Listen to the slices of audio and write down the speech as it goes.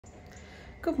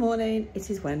Good morning, it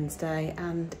is Wednesday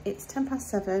and it's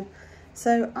 7:10.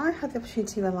 So I had the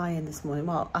opportunity to lie in this morning.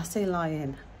 Well, I say lie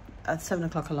in, a 7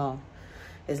 o'clock alarm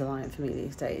is a lie in for me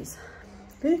these days.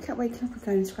 Luna kept waking up and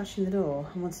going and scratching the door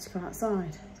and wanted to go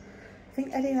outside. I think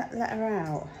Eddie let her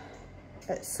out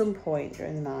at some point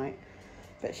during the night,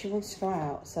 but she wanted to go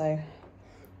out, so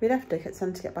we left her, kept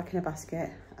telling her to get back in her basket,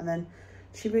 and then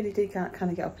she really did kind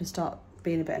of get up and start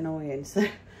being a bit annoying.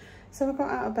 So I got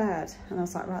out of bed and I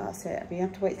was like, right, that's it. But you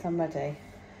have to wait till I'm ready.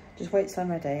 Just wait till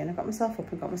I'm ready. And I got myself up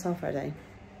and got myself ready.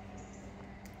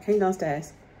 Came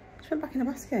downstairs. She went back in the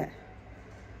basket.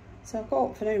 So I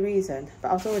got up for no reason,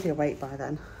 but I was already awake by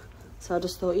then. So I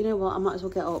just thought, you know what, I might as well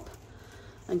get up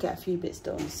and get a few bits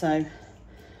done. So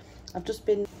I've just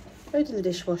been loading the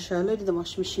dishwasher, loading the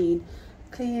washing machine,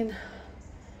 cleaning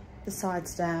the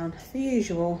sides down, the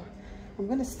usual. I'm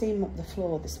going to steam up the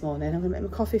floor this morning. I'm going to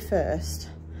make my coffee first.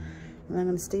 And then I'm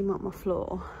going to steam up my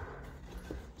floor.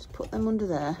 Just put them under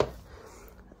there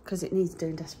because it needs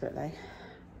doing desperately.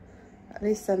 At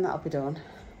least then that'll be done.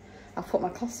 I've put my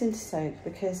cloths into soak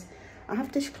because I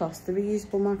have dishcloths, the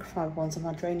reusable microfiber ones on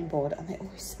my draining board, and they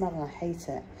always smell and I hate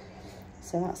it.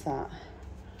 So that's that.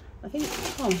 I think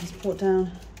Tom has brought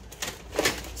down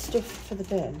stuff for the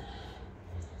bin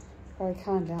very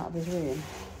kindly out of his room.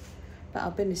 But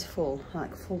our bin is full,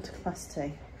 like full to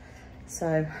capacity.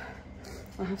 So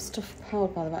I have stuff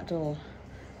piled by the back door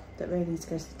that really needs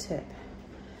to go to the tip.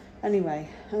 Anyway,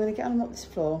 I'm going to get on and mop this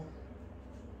floor,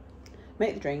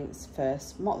 make the drinks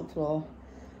first, mop the floor,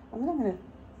 and then I'm going to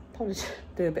probably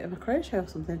do a bit of a crochet or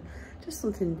something. Just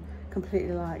something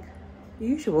completely like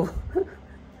usual.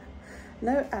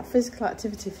 No physical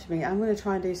activity for me. I'm going to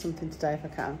try and do something today if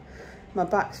I can. My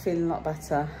back's feeling a lot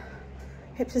better.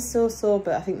 Hips are still sore,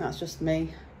 but I think that's just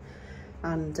me.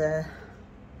 And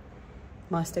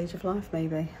my stage of life,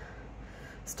 maybe.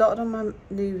 Started on my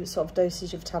new sort of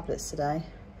dosage of tablets today,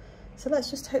 so let's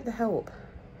just hope they help.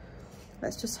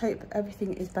 Let's just hope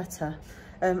everything is better.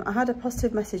 I had a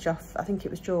positive message off, I think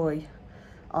it was Joy,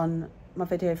 on my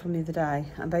video from the other day,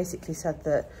 and basically said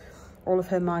that all of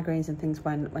her migraines and things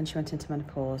went when she went into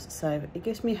menopause, so it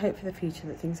gives me hope for the future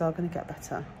that things are going to get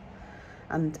better.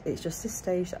 And it's just this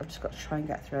stage that I've just got to try and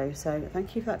get through. So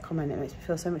thank you for that comment. It makes me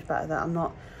feel so much better that I'm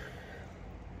not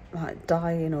like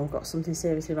dying or got something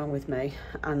seriously wrong with me,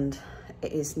 and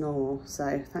it is normal.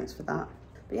 So thanks for that.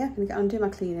 But yeah, I'm gonna get on and do my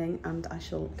cleaning and I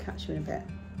shall catch you in a bit.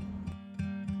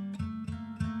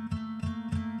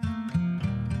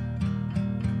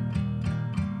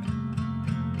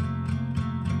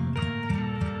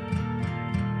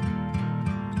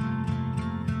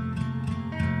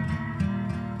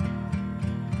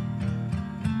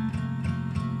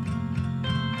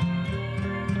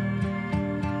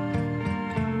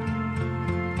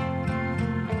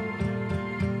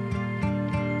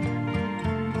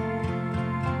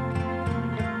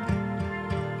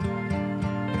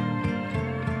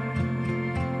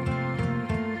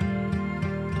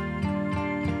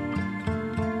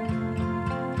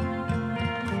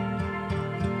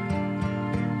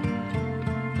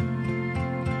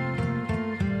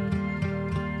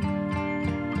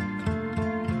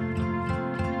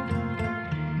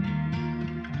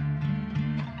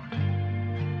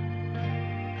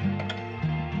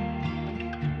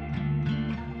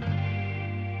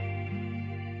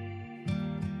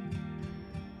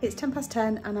 It's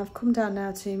 10:10 and I've come down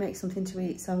now to make something to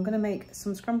eat. So I'm going to make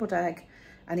some scrambled egg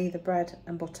and either bread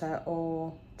and butter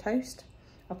or toast.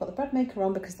 I've got the bread maker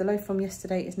on because the loaf from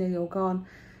yesterday is nearly all gone.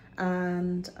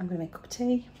 And I'm going to make a cup of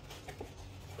tea.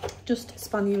 Just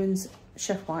Spaniard's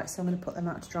Chef White, so I'm going to put them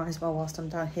out to dry as well whilst I'm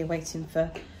down here waiting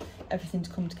for everything to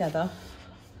come together.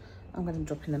 I'm going to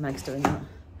drop in the eggs doing that.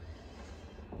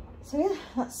 So yeah,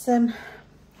 that's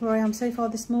where I am so far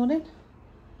this morning.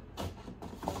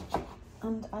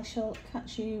 And I shall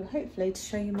catch you hopefully to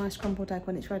show you my scrambled egg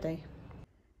when it's ready.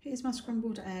 Here's my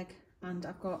scrambled egg, and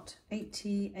I've got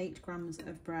 88 grams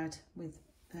of bread with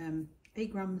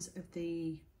 8 grams of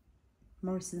the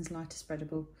Morrison's lighter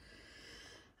spreadable,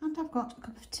 and I've got a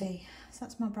cup of tea. So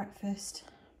that's my breakfast.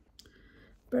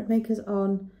 Bread maker's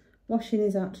on, washing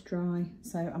is out to dry,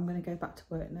 so I'm going to go back to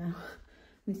work now. I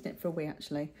need to knit for a wee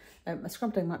actually. My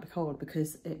scrambled egg might be cold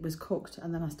because it was cooked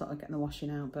and then I started getting the washing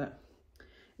out, but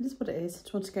it is what it is. I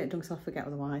just want to get it done because I'll forget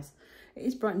otherwise. It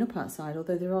is brightening up outside,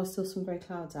 although there are still some grey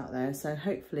clouds out there, so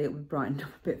hopefully it will brighten up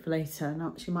a bit for later,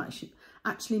 and she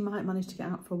might manage to get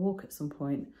out for a walk at some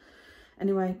point.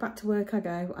 Anyway, back to work I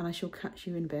go, and I shall catch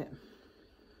you in a bit.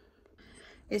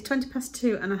 It's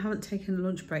 2:20 and I haven't taken a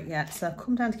lunch break yet, so I've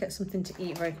come down to get something to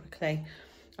eat very quickly,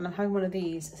 and I'm having one of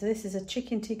these. So this is a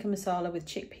chicken tikka masala with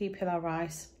chickpea pilau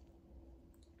rice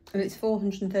and it's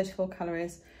 434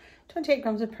 calories, 28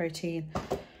 grams of protein,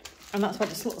 and that's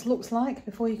what it looks like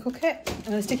before you cook it. I'm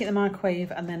going to stick it in the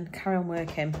microwave and then carry on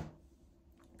working.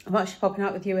 I'm actually popping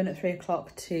out with Ewan at 3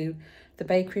 o'clock to the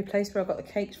bakery place where I got the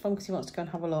cakes from because he wants to go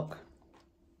and have a look.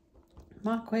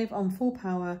 Microwave on full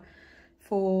power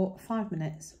for 5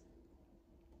 minutes.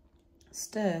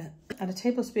 Stir. Add a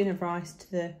tablespoon of rice to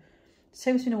the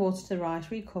tablespoon of water to the rice.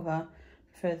 Recover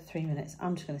for further 3 minutes.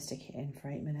 I'm just going to stick it in for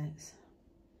 8 minutes.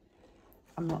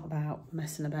 I'm not about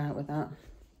messing about with that.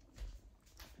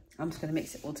 I'm just going to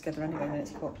mix it all together anyway when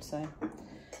it's cooked. So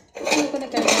I'm going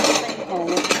to go in the same hole.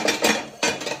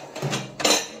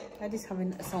 Eddie's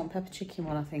having a salt and pepper chicken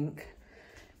one, I think,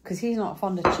 because he's not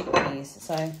fond of chickpeas.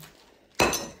 So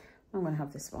I'm going to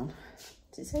have this one.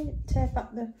 Did it say tear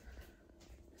back the...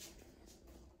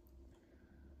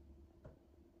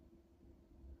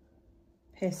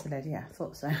 Pierce the lid? Yeah, I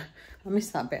thought so. I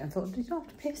missed that bit. I thought, did you have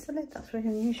to pierce the lid? That's really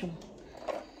unusual.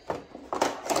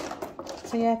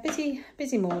 So yeah,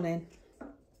 busy morning.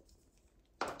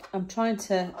 I'm trying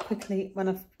to quickly, when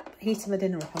I've heated my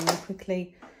dinner up, I'm going to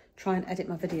quickly try and edit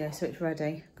my video so it's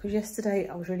ready. Because yesterday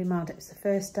I was really mad. It was the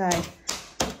first day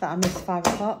that I missed 5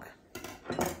 o'clock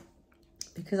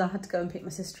because I had to go and pick my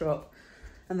sister up.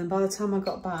 And then by the time I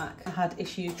got back, I had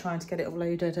issues trying to get it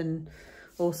uploaded and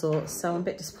all sorts. So I'm a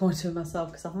bit disappointed with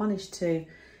myself because I've managed to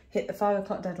hit the 5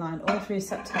 o'clock deadline all through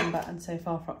September and so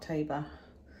far for October.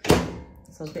 So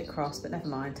I was a bit cross, but never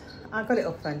mind. I got it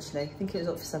up eventually. I think it was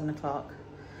up for 7 o'clock.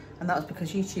 And that was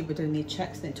because YouTube were doing the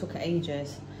checks and it took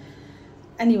ages.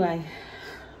 Anyway,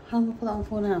 how long will I put that on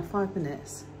for now? 5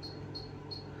 minutes.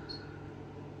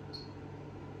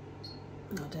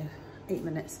 I'll do 8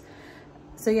 minutes.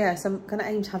 So yeah, so I'm going to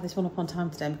aim to have this one up on time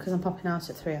today because I'm popping out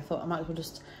at 3. I thought I might as well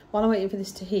just, while I'm waiting for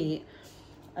this to heat,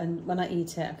 and when I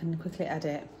eat it, I can quickly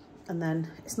edit. And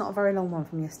then it's not a very long one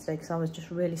from yesterday because I was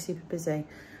just really super busy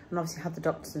and obviously had the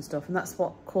doctors and stuff. And that's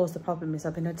what caused the problem, is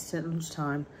I've been editing at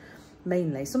lunchtime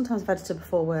mainly. Sometimes I've edited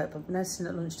before work, but I've been editing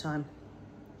at lunchtime.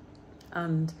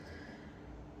 And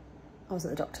I was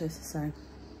at the doctor's. So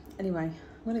anyway,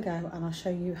 I'm going to go and I'll show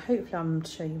you, hopefully I'm going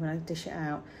to show you when I dish it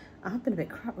out. I have been a bit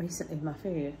crap recently with my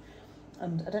food,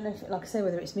 and I don't know if, like I say,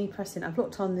 whether it's me pressing. I've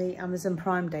looked on the Amazon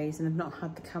Prime days and I've not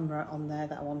had the camera on there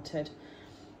that I wanted.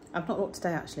 I've not looked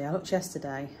today actually. I looked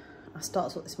yesterday. I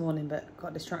started to look this morning but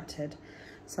got distracted,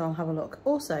 so I'll have a look.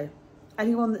 Also,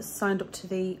 anyone that's signed up to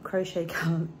the crochet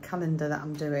calendar that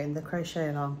I'm doing, the crochet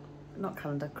along, not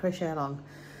calendar, crochet along,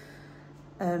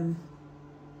 I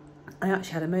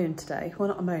actually had a moan today. Well,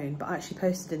 not a moan, but I actually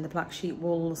posted in the Black Sheep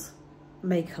Wools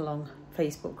make along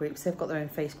Facebook groups. They've got their own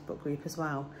Facebook group as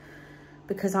well,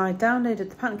 because I downloaded,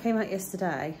 the pattern came out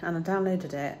yesterday and I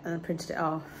downloaded it and I printed it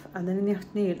off, and then in the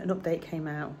afternoon an update came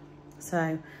out.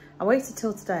 So I waited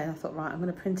till today and I thought, right, I'm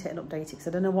going to print it and update it because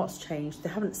I don't know what's changed. They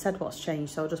haven't said what's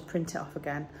changed, so I'll just print it off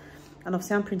again. And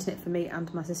obviously I'm printing it for me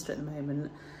and my sister at the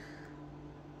moment.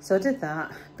 So I did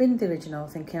that, binned the original,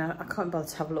 thinking I can't bother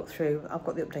to have a look through. I've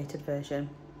got the updated version.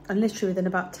 And literally within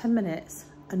about 10 minutes,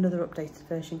 another updated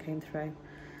version came through.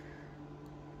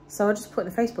 So I just put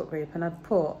in the Facebook group and I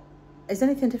put, is there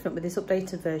anything different with this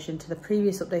updated version to the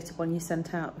previous updated one you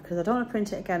sent out? Because I don't want to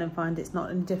print it again and find it's not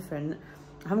any different.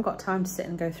 I haven't got time to sit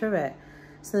and go through it.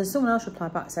 So then someone else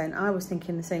replied back saying, I was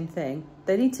thinking the same thing.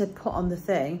 They need to put on the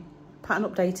thing, pattern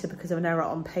updated because of an error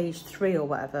on page 3 or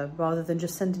whatever, rather than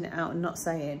just sending it out and not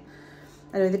saying.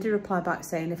 Anyway, they did reply back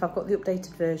saying, if I've got the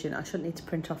updated version, I shouldn't need to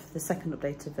print off the second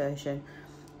updated version.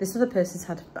 This other person's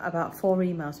had about 4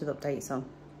 emails with updates on.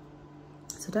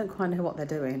 So I don't quite know what they're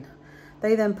doing.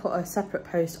 They then put a separate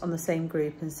post on the same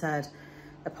group and said,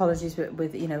 apologies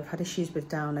with you know, we've had issues with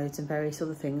downloads and various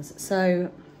other things.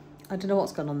 So I don't know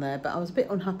what's gone on there, but I was a bit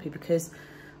unhappy because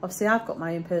obviously I've got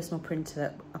my own personal printer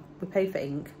that we pay for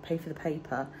ink, pay for the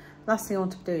paper. Last thing I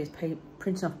want to do is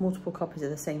printing off multiple copies of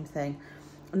the same thing.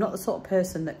 I'm not the sort of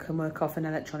person that can work off an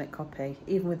electronic copy,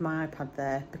 even with my iPad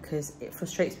there, because it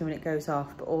frustrates me when it goes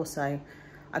off, but also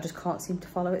I just can't seem to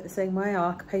follow it the same way. I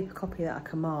like a paper copy that I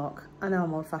can mark. I know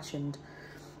I'm old-fashioned.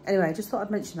 Anyway, I just thought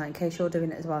I'd mention that in case you're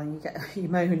doing it as well and you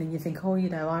moan and you think, oh, you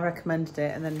know, I recommended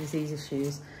it and then there's these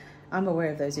issues. I'm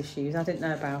aware of those issues. I didn't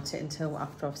know about it until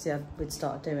after obviously we'd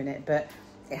started doing it, but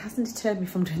it hasn't deterred me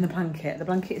from doing the blanket. The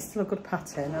blanket is still a good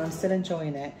pattern and I'm still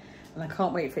enjoying it and I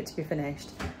can't wait for it to be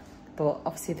finished. But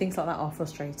obviously things like that are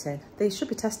frustrating. They should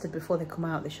be tested before they come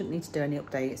out. They shouldn't need to do any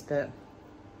updates, but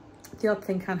the odd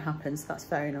thing can happen, so that's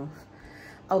fair enough.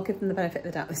 I'll give them the benefit of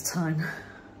the doubt this time.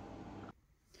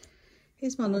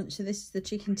 Here's my lunch. So this is the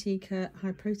chicken tikka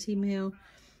high protein meal,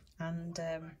 and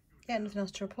yeah, nothing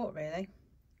else to report really,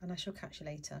 and I shall catch you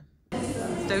later.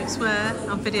 Don't swear,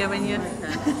 I'm videoing you.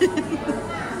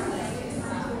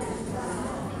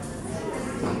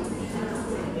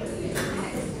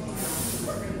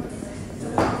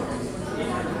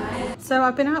 So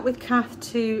I've been out with Kath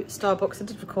to Starbucks. I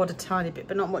did record a tiny bit,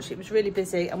 but not much. It was really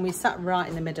busy and we sat right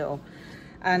in the middle.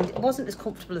 And it wasn't as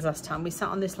comfortable as last time. We sat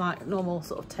on this like normal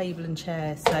sort of table and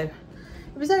chair. So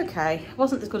it was okay. It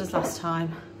wasn't as good as last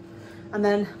time. And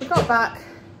then we got back,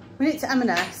 we went to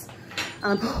M&S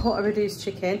and I bought a reduced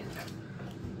chicken.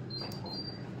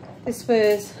 This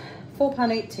was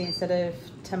 £4.80 instead of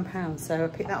 £10. So I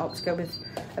picked that up to go with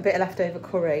a bit of leftover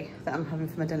curry that I'm having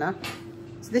for my dinner.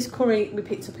 So this curry we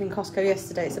picked up in Costco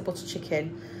yesterday. It's a butter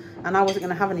chicken. And I wasn't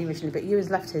going to have any originally, but Ewan's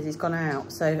left his, he's gone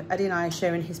out. So Eddie and I are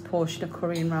sharing his portion of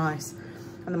curry and rice.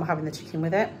 And then we're having the chicken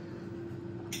with it.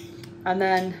 And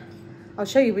then I'll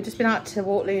show you, we've just been out to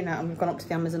walk Luna and we've gone up to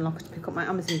the Amazon locker to pick up my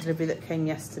Amazon delivery that came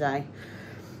yesterday.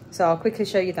 So I'll quickly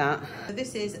show you that. So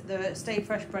this is the Stay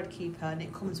Fresh Bread Keeper and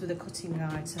it comes with a cutting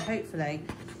guide. So hopefully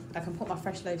I can put my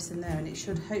fresh loaves in there and it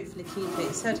should hopefully keep it.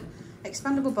 It said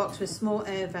expandable box with small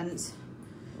air vents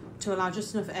to allow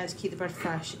just enough air to keep the bread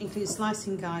fresh. Includes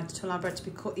slicing guide to allow bread to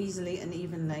be cut easily and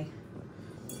evenly.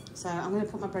 So I'm going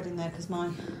to put my bread in there because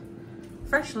my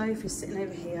fresh loaf is sitting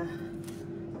over here.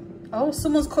 Oh,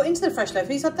 someone's cut into the fresh loaf.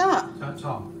 Who's had that?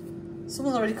 Tom.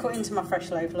 Someone's already cut into my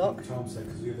fresh loaf, look. Tom said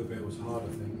because the other bit was hard, I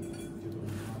think.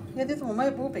 Yeah, the other one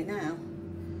will be now.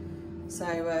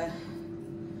 So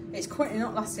it's currently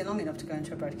not lasting long enough to go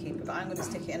into a bread keeper, but I'm going to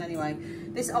stick it in anyway.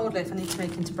 This old loaf I need to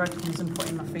make into breadcrumbs and put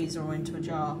in my freezer or into a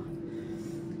jar.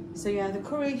 So yeah, the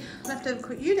curry, leftover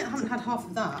curry. You haven't had half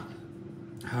of that.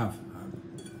 I have.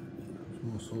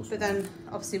 More sauce. But then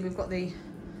obviously we've got the.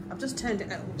 I've just turned it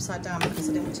upside down because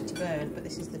I didn't want it to burn. But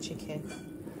this is the chicken.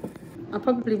 I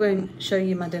probably won't show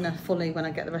you my dinner fully when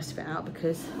I get the rest of it out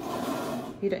because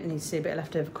you don't need to see a bit of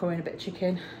leftover curry and a bit of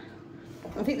chicken.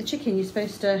 I think the chicken you're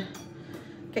supposed to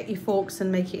get your forks and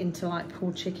make it into like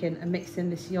pulled chicken and mix in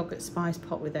this yogurt spice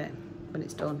pot with it when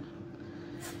it's done.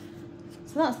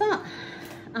 So that's that.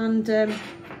 And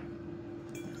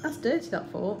that's dirty,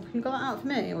 that fork. You got that out for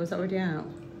me or is that already out?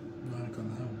 No, I got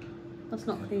that out. That's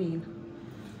not clean.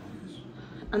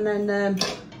 And then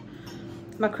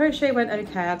my crochet went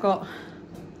okay.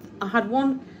 I had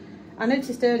one, I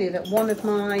noticed earlier that one of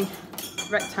my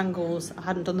rectangles, I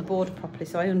hadn't done the border properly,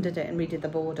 so I undid it and redid the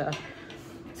border.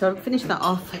 So I finished that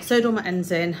off, I sewed all my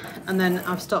ends in, and then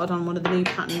I've started on one of the new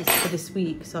patterns for this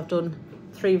week. So I've done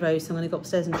 3 rows, so I'm going to go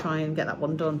upstairs and try and get that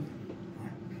one done.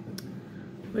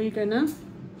 Where are you going now?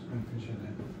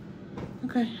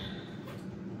 Okay.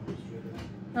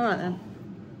 All right then.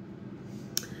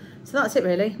 So that's it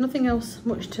really. Nothing else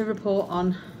much to report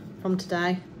on from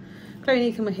today. Chloe and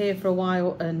Ethan were here for a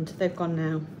while and they've gone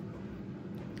now.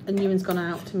 And Ewan's gone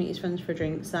out to meet his friends for a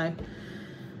drink. So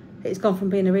it's gone from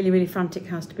being a really, really frantic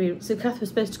house to be... So Kath was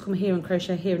supposed to come here and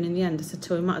crochet here, and in the end I said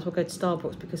to her, we might as well go to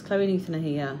Starbucks because Chloe and Ethan are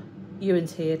here,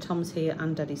 Ewan's here, Tom's here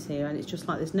and Daddy's here, and it's just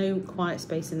like there's no quiet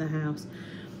space in the house.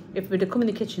 If we'd have come in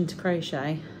the kitchen to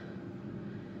crochet,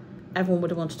 everyone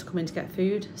would have wanted to come in to get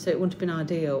food, so it wouldn't have been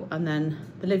ideal. And then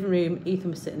the living room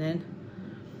Ethan was sitting in,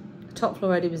 the top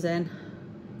floor Eddie was in,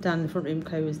 down in the front room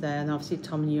Chloe was there, and obviously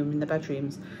Tom and Ewan were in the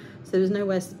bedrooms. So there was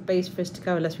nowhere space for us to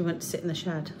go unless we went to sit in the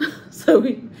shed. So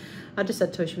I just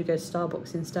said to her, should we go to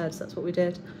Starbucks instead? So that's what we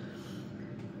did.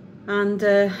 And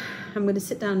I'm going to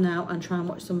sit down now and try and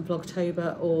watch some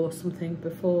Vlogtober or something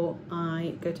before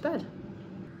I go to bed.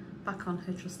 Back on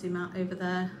her trusty mat over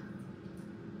there.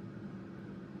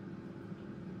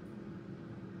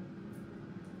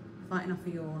 Fighting off a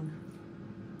yawn.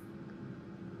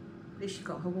 At least she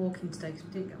got her walk in today because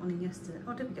we didn't get one in yesterday.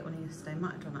 Oh, did we get one in yesterday?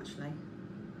 Might have done actually.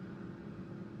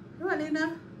 You alright,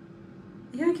 Luna?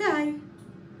 You okay?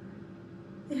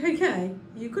 You okay?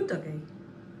 Are you a good doggy?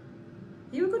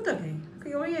 Are you a good doggy? Look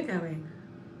at your ear going.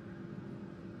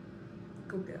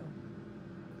 Good girl.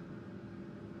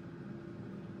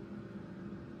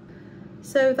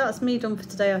 So that's me done for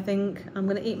today, I think. I'm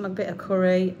going to eat my bit of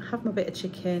curry, have my bit of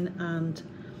chicken and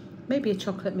maybe a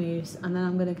chocolate mousse, and then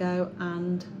I'm going to go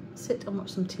and sit and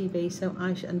watch some TV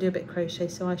and do a bit of crochet.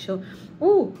 So I shall...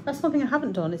 Oh, that's one thing I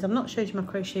haven't done is I've not showed you my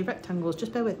crochet rectangles.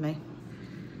 Just bear with me.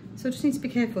 So I just need to be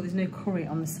careful there's no curry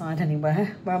on the side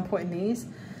anywhere where I'm putting these.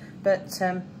 But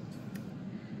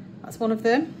that's one of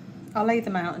them. I'll lay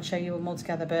them out and show you them all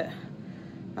together, but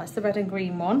that's the red and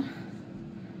green one.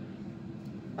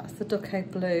 That's the duck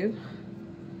egg blue.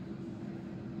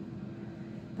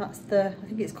 That's the, I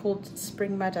think it's called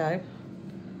Spring Meadow.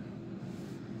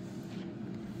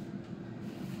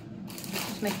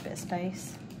 Just make a bit of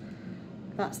space.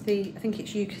 That's the, I think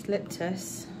it's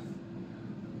eucalyptus.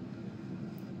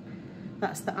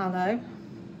 That's the aloe.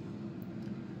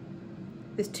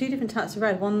 There's 2 different types of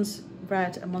red. One's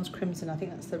red and one's crimson. I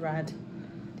think that's the red.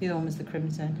 The other one was the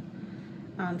crimson.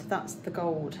 And that's the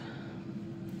gold.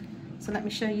 So let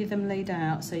me show you them laid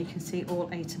out so you can see all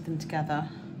 8 of them together.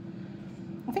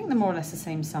 I think they're more or less the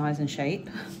same size and shape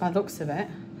by the looks of it.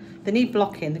 They need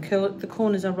blocking. The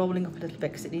corners are rolling up a little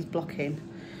bit because it needs blocking.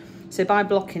 So by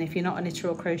blocking, if you're not a knitter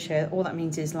or crocheter, all that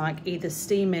means is like either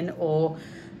steaming or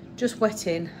just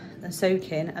wetting and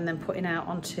soaking and then putting out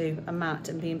onto a mat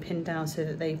and being pinned down so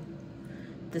that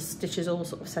the stitches all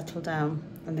sort of settle down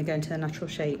and they go into their natural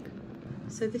shape.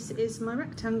 So this is my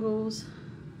rectangles,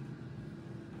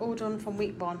 all done from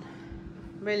week 1.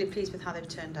 I'm really pleased with how they've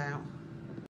turned out.